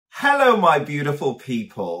Hello, my beautiful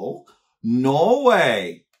people.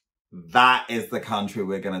 Norway. That is the country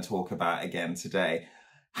we're going to talk about again today.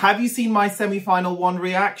 Have you seen my semi-final 1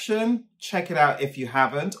 reaction? Check it out if you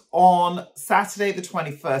haven't. On Saturday, the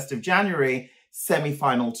 21st of January,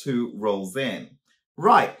 semi-final 2 rolls in.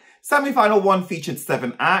 Right. Semi-final 1 featured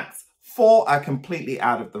 7 acts. 4 are completely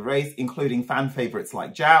out of the race, including fan favourites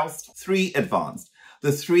like Joust. 3 advanced.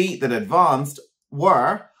 The 3 that advanced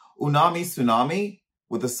were Unami Tsunami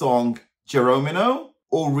with the song Geromino,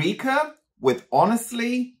 Ulrika with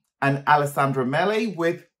Honestly, and Alejandro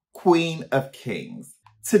with Queen of Kings.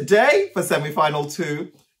 Today, for semi-final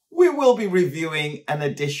 2, we will be reviewing an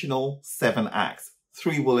additional 7 acts.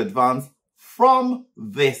 3 will advance from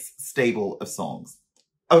this stable of songs.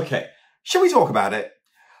 Okay, shall we talk about it?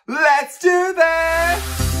 Let's do this!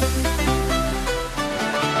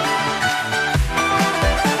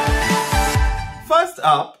 First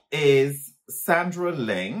up is Sandra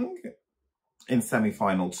Lyng in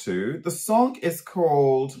semi-final 2. The song is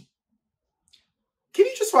called... Can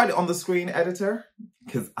you just write it on the screen, editor?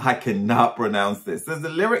 Because I cannot pronounce this. There's a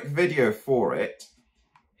lyric video for it.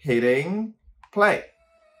 Hitting play.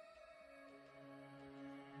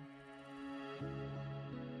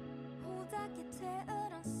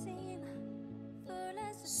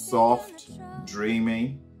 Soft,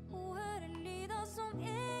 dreamy.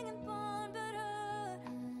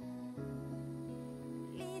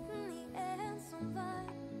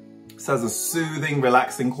 This has a soothing,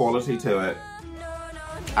 relaxing quality to it.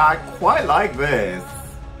 I quite like this.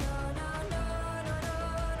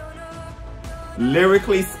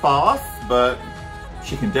 Lyrically sparse, but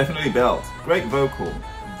she can definitely belt. Great vocal.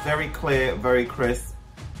 Very clear, very crisp.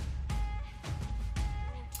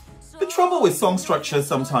 The trouble with song structure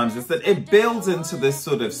sometimes is that it builds into this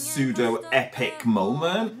sort of pseudo-epic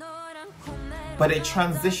moment, but it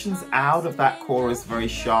transitions out of that chorus very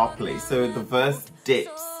sharply. So the verse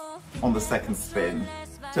dips on the second spin.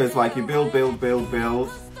 So it's like you build, build, build, build,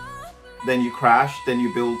 then you crash, then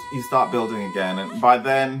you build, you start building again. And by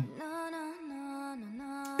then,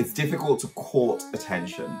 it's difficult to court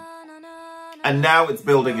attention. And now it's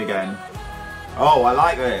building again. Oh, I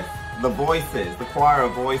like this. The voices, the choir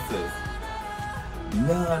of voices.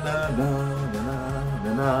 Na, na, na, na,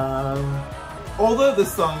 na, na. Although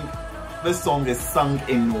this song is sung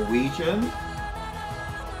in Norwegian,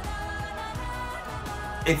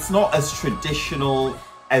 it's not as traditional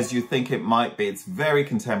as you think it might be. It's very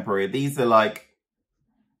contemporary. These are like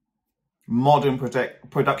modern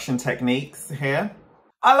production techniques here.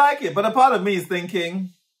 I like it, but a part of me is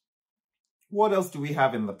thinking, what else do we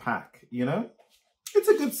have in the pack, you know? It's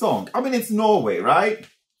a good song. I mean, it's Norway, right?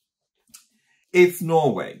 It's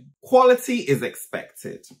Norway. Quality is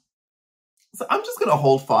expected. So I'm just going to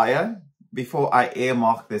hold fire before I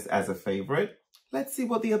earmark this as a favorite. Let's see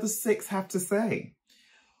what the other 6 have to say.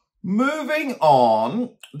 Moving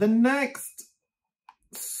on, the next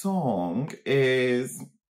song is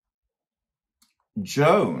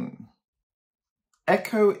Jone.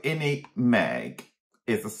 Ekko, inni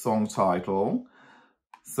is the song title.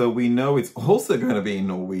 So we know it's also going to be in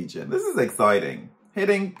Norwegian. This is exciting.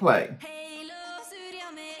 Hitting play.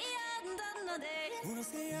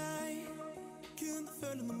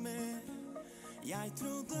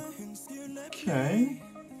 Okay.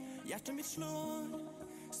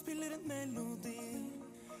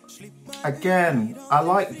 Again, I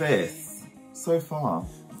like this so far.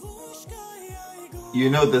 You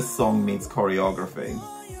know this song needs choreography.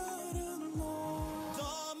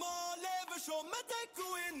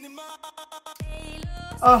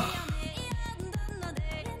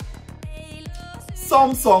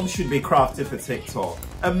 Some songs should be crafted for TikTok.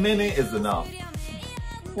 A minute is enough.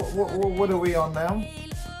 What are we on now?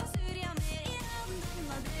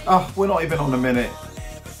 Oh, we're not even on a minute.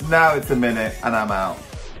 Now it's a minute and I'm out.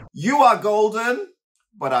 You are golden,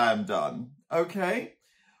 but I am done. Okay?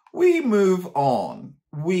 We move on.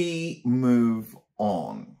 We move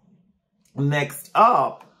on. Next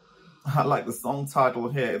up, I like the song title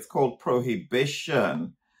here. It's called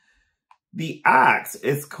Prohibition. The act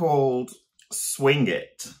is called Swing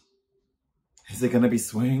It. Is it going to be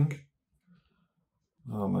swing?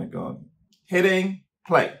 Oh my God. Hitting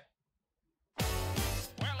play.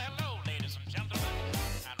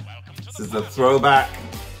 This is a throwback.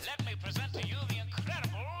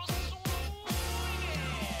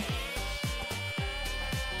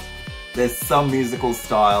 There's some musical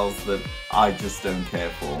styles that I just don't care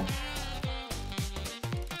for.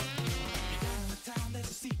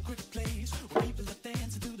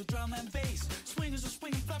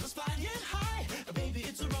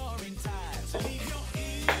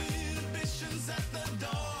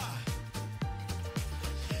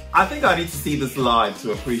 I think I need to see this live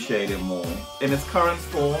to appreciate it more. In its current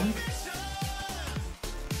form,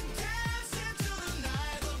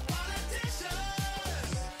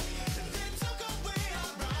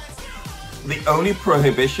 the only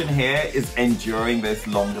prohibition here is enduring this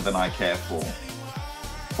longer than I care for.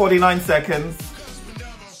 49 seconds.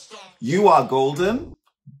 You are golden,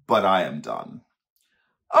 but I am done.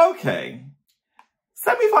 Okay.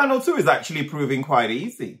 Semi-final 2 is actually proving quite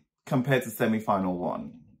easy compared to semi-final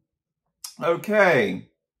 1. Okay.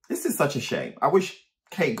 This is such a shame. I wish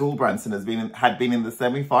Kate Gulbrandsen had been in the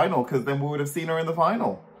semi-final, because then we would have seen her in the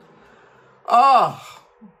final. Ah,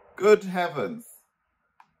 good heavens.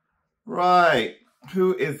 Right.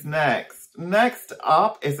 Who is next? Next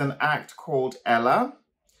up is an act called Ella.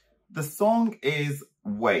 The song is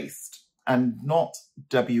Waste, and not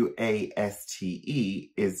W-A-S-T-E,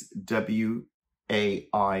 is W-A-I-S-T.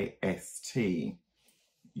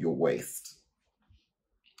 Your waist.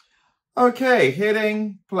 Okay,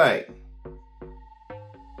 hitting play.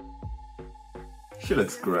 She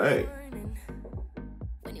looks great.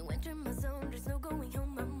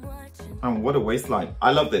 And what a waistline.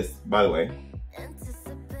 I love this, by the way.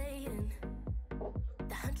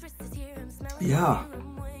 Yeah.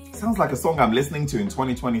 Sounds like a song I'm listening to in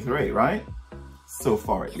 2023, right? So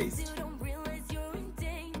far, at least.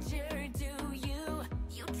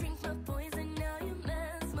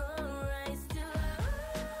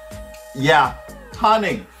 Yeah,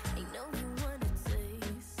 honey.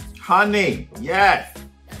 Honey, yes.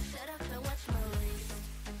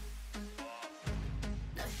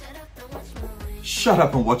 Shut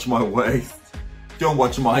up and watch my waist. Don't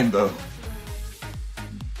watch mine though.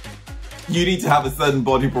 You need to have a certain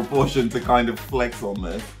body proportion to kind of flex on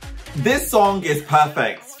this. This song is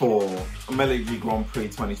perfect for Melodi Grand Prix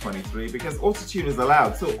 2023 because autotune is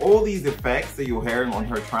allowed. So all these effects that you're hearing on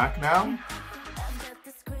her track now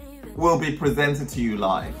will be presented to you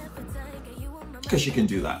live. Because she can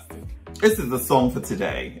do that. This is the song for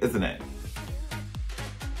today, isn't it?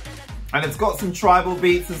 And it's got some tribal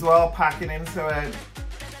beats as well, packing into it.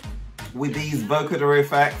 With these vocoder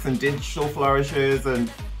effects and digital flourishes, and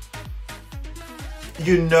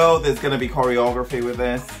you know there's going to be choreography with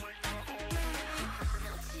this.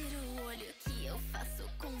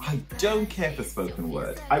 I don't care for spoken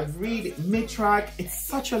word. I read it mid-track, it's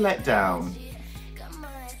such a letdown.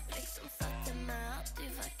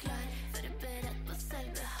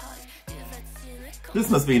 This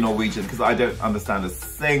must be Norwegian because I don't understand a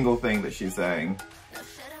single thing that she's saying.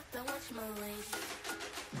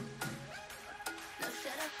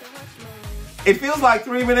 It feels like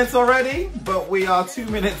 3 minutes already, but we are 2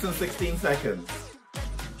 minutes and 16 seconds.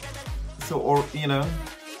 So, or you know,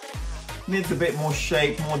 needs a bit more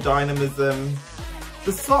shape, more dynamism.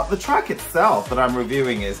 The track itself that I'm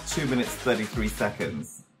reviewing is 2 minutes 33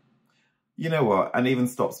 seconds. You know what? And even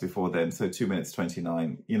stops before then, so 2 minutes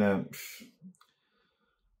 29. You know,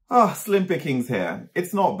 ah, slim pickings here.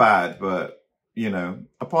 It's not bad, but you know,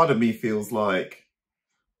 a part of me feels like,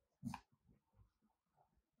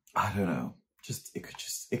 I don't know. It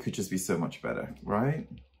could just be so much better, right?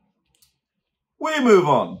 We move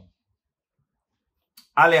on.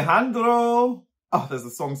 Alejandro. Oh, there's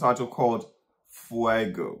a song title called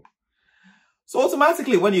Fuego. So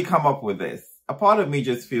automatically when you come up with this, a part of me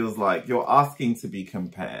just feels like you're asking to be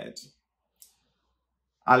compared.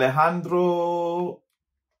 Alejandro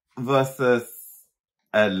versus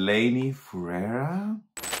Eleni Ferreira.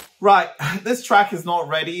 Right, this track is not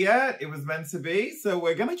ready yet. It was meant to be. So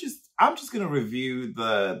I'm just gonna review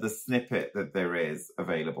the snippet that there is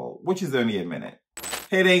available, which is only a minute.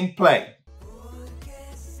 Hitting play.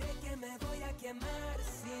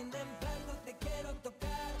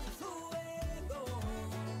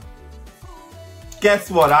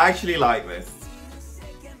 Guess what? I actually like this.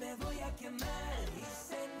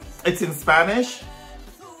 It's in Spanish.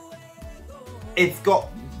 It's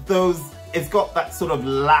got that sort of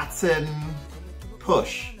Latin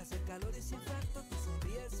push.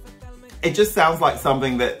 It just sounds like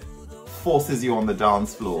something that forces you on the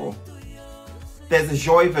dance floor. There's a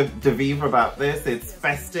joie de vivre about this. It's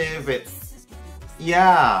festive. It's,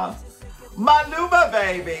 yeah. Maluma,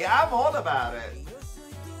 baby. I'm all about it.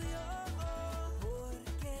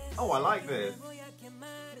 Oh, I like this.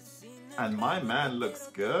 And my man looks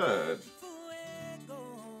good.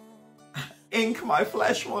 Ink my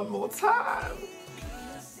flesh one more time.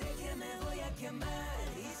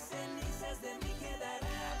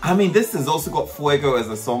 I mean, this has also got Fuego as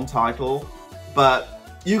a song title, but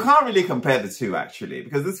you can't really compare the two actually,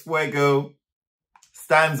 because this Fuego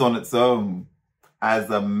stands on its own as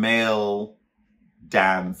a male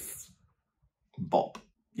dance bop.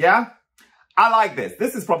 Yeah? I like this.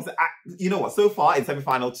 This is probably, you know what, so far in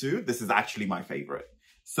semi-final 2, this is actually my favorite.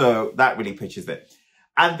 So that really pitches it.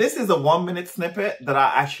 And this is a 1-minute snippet that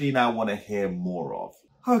I actually now want to hear more of.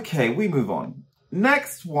 Okay, we move on.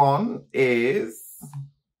 Next one is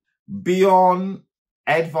Bjørd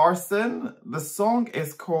Evardsen. The song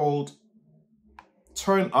is called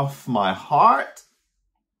Turn Off My Heart.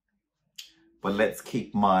 But let's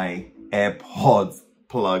keep my AirPods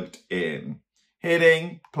plugged in.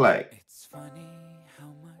 Hitting play. It's funny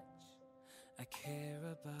how much I care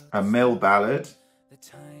about a male ballad. The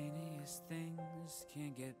tiniest things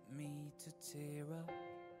can get me to tear up.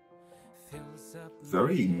 Fills up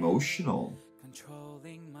very emotional.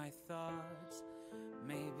 Controlling my thoughts.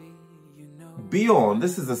 Maybe you know. Bjørd,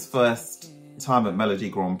 this is his first time at Melodi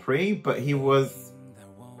Grand Prix, but he was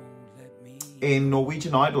in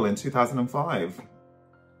Norwegian Idol in 2005.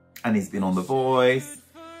 And he's been on The Voice.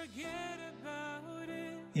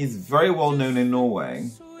 He's very well known in Norway.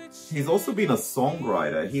 He's also been a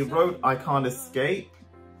songwriter. He wrote I Can't Escape.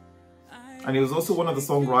 And he was also one of the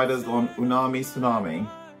songwriters on Unami Tsunami.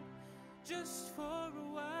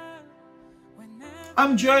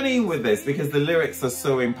 I'm journeying with this because the lyrics are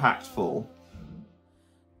so impactful.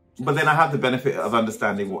 But then I have the benefit of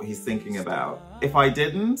understanding what he's thinking about. If I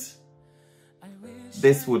didn't,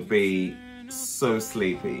 this would be so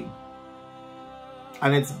sleepy.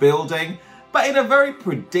 And it's building, but in a very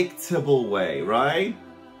predictable way, right?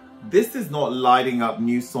 This is not lighting up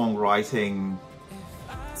new songwriting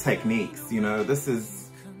techniques, you know? This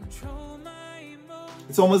is,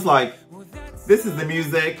 it's almost like, this is the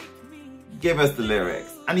music, give us the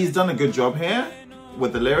lyrics. And he's done a good job here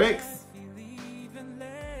with the lyrics,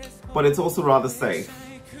 but it's also rather safe.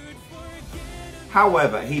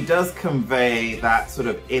 However, he does convey that sort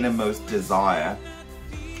of innermost desire.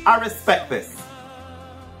 I respect this.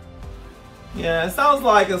 Yeah, it sounds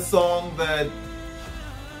like a song that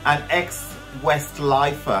an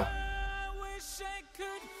ex-Westlifer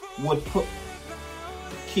would put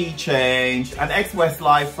key change. An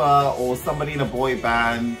ex-Westlifer or somebody in a boy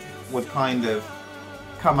band would kind of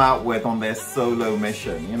come out with on their solo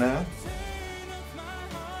mission, you know?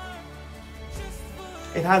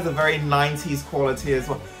 It has a very 90s quality as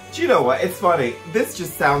well. Do you know what? It's funny. This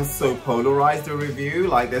just sounds so polarized, a review.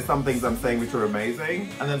 Like, there's some things I'm saying which are amazing,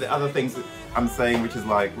 and then the other things I'm saying which is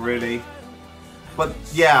like, really? But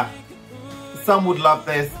yeah, some would love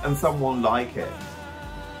this and some won't like it.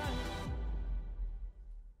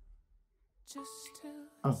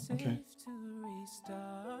 Oh, okay.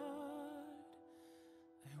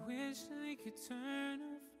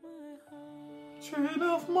 Turn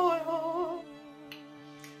off my heart.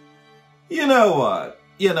 You know what?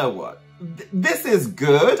 You know what? This is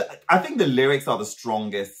good. I think the lyrics are the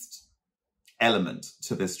strongest element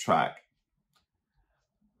to this track.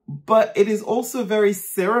 But it is also very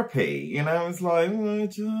syrupy, you know? It's like,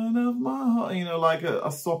 turn off my heart, you know, like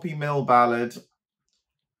a soppy male ballad.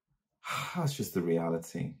 That's just the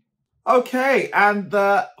reality. Okay, and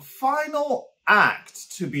the final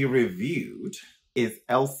act to be reviewed is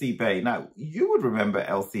Elsie. Now, you would remember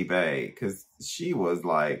Elsie, because she was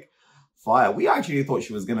like fire. We actually thought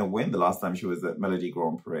she was going to win the last time she was at Melodi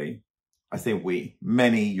Grand Prix. I say we,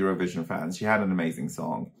 many Eurovision fans. She had an amazing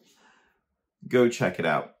song. Go check it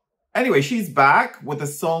out. Anyway, she's back with a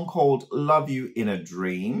song called Love You in a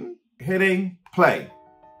Dream. Hitting play.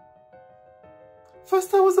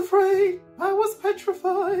 First I was afraid, I was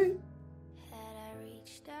petrified.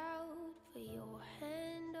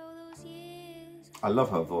 I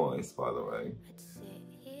love her voice, by the way.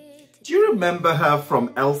 Do you remember her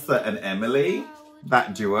from Elsa and Emily?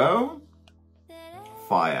 That duo?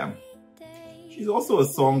 Fire. She's also a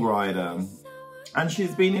songwriter. And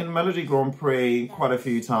she's been in Melodi Grand Prix quite a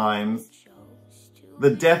few times.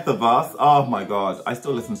 The Death of Us. Oh my God. I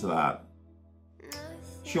still listen to that.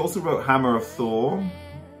 She also wrote Hammer of Thor.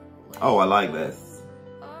 Oh, I like this.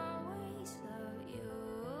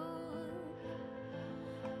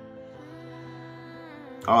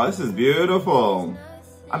 Oh, this is beautiful.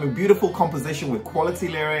 I mean, beautiful composition with quality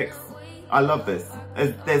lyrics. I love this.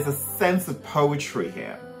 There's a sense of poetry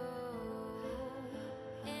here.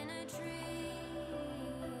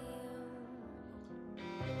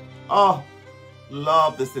 Oh,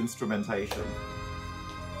 love this instrumentation.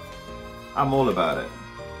 I'm all about it.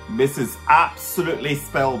 This is absolutely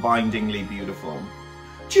spellbindingly beautiful.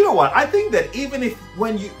 Do you know what? I think that even if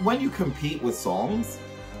when you compete with songs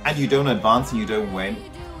and you don't advance and you don't win,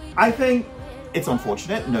 I think it's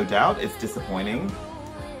unfortunate, no doubt, it's disappointing,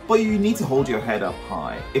 but you need to hold your head up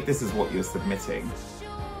high if this is what you're submitting.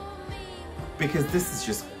 Because this is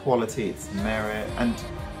just quality, it's merit, and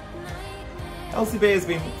Elsie has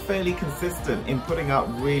been fairly consistent in putting out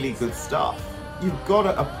really good stuff. You've got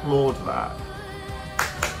to applaud that.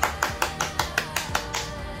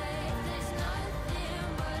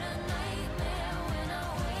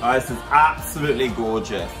 Oh, this is absolutely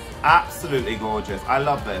gorgeous. Absolutely gorgeous. I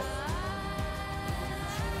love this.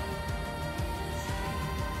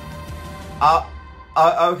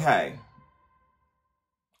 Okay.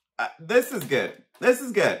 This is good. This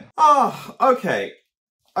is good. Oh, okay.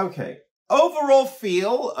 Okay. Overall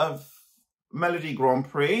feel of Melodi Grand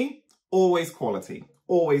Prix, always quality.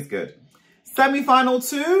 Always good. Semi-final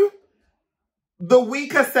 2, the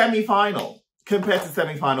weaker semi-final compared to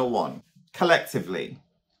semi-final 1, collectively.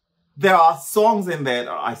 There are songs in there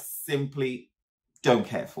that I simply don't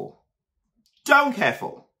care for. Don't care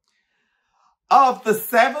for. Of the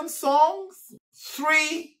 7 songs,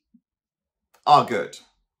 3 are good.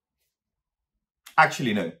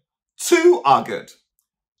 Actually, no. 2 are good.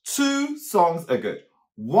 2 songs are good.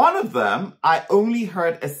 One of them, I only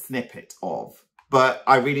heard a snippet of, but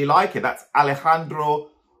I really like it. That's Alejandro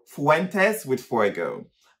Fuentes with Fuego.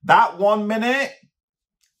 That 1 minute,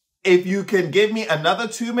 if you can give me another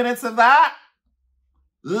 2 minutes of that,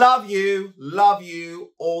 love you,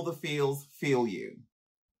 all the feels, feel you.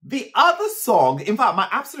 The other song, in fact, my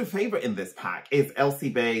absolute favorite in this pack is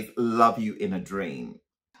Elsie's Love You in a Dream.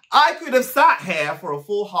 I could have sat here for a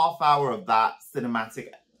full half hour of that cinematic.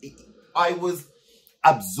 I was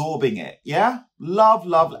absorbing it, yeah? Love,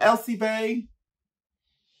 love. Elsie,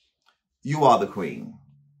 you are the queen.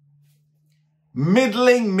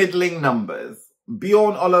 Middling numbers.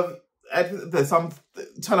 Bjørd, Olav, there's some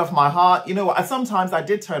turn off my heart. You know what? Sometimes I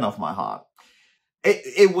did turn off my heart.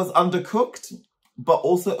 It was undercooked, but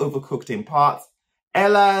also overcooked in parts.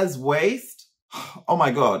 Ella's Waste. Oh my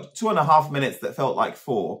God. 2.5 minutes that felt like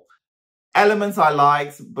 4. Elements I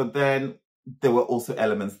liked, but then there were also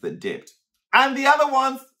elements that dipped. And the other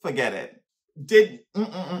ones, forget it.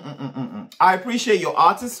 I appreciate your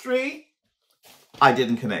artistry. I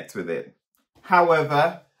didn't connect with it.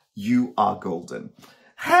 However, you are golden.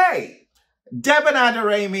 Hey,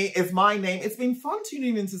 Deban is my name. It's been fun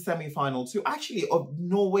tuning into semi-final 2, actually, of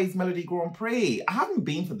Norway's Melodi Grand Prix. I haven't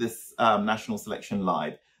been for this national selection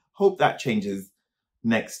live. Hope that changes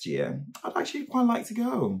next year. I'd actually quite like to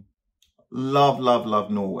go. Love, love, love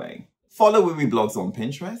Norway. Follow Wiwibloggs on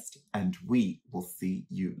Pinterest, and we will see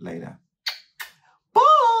you later. Bye!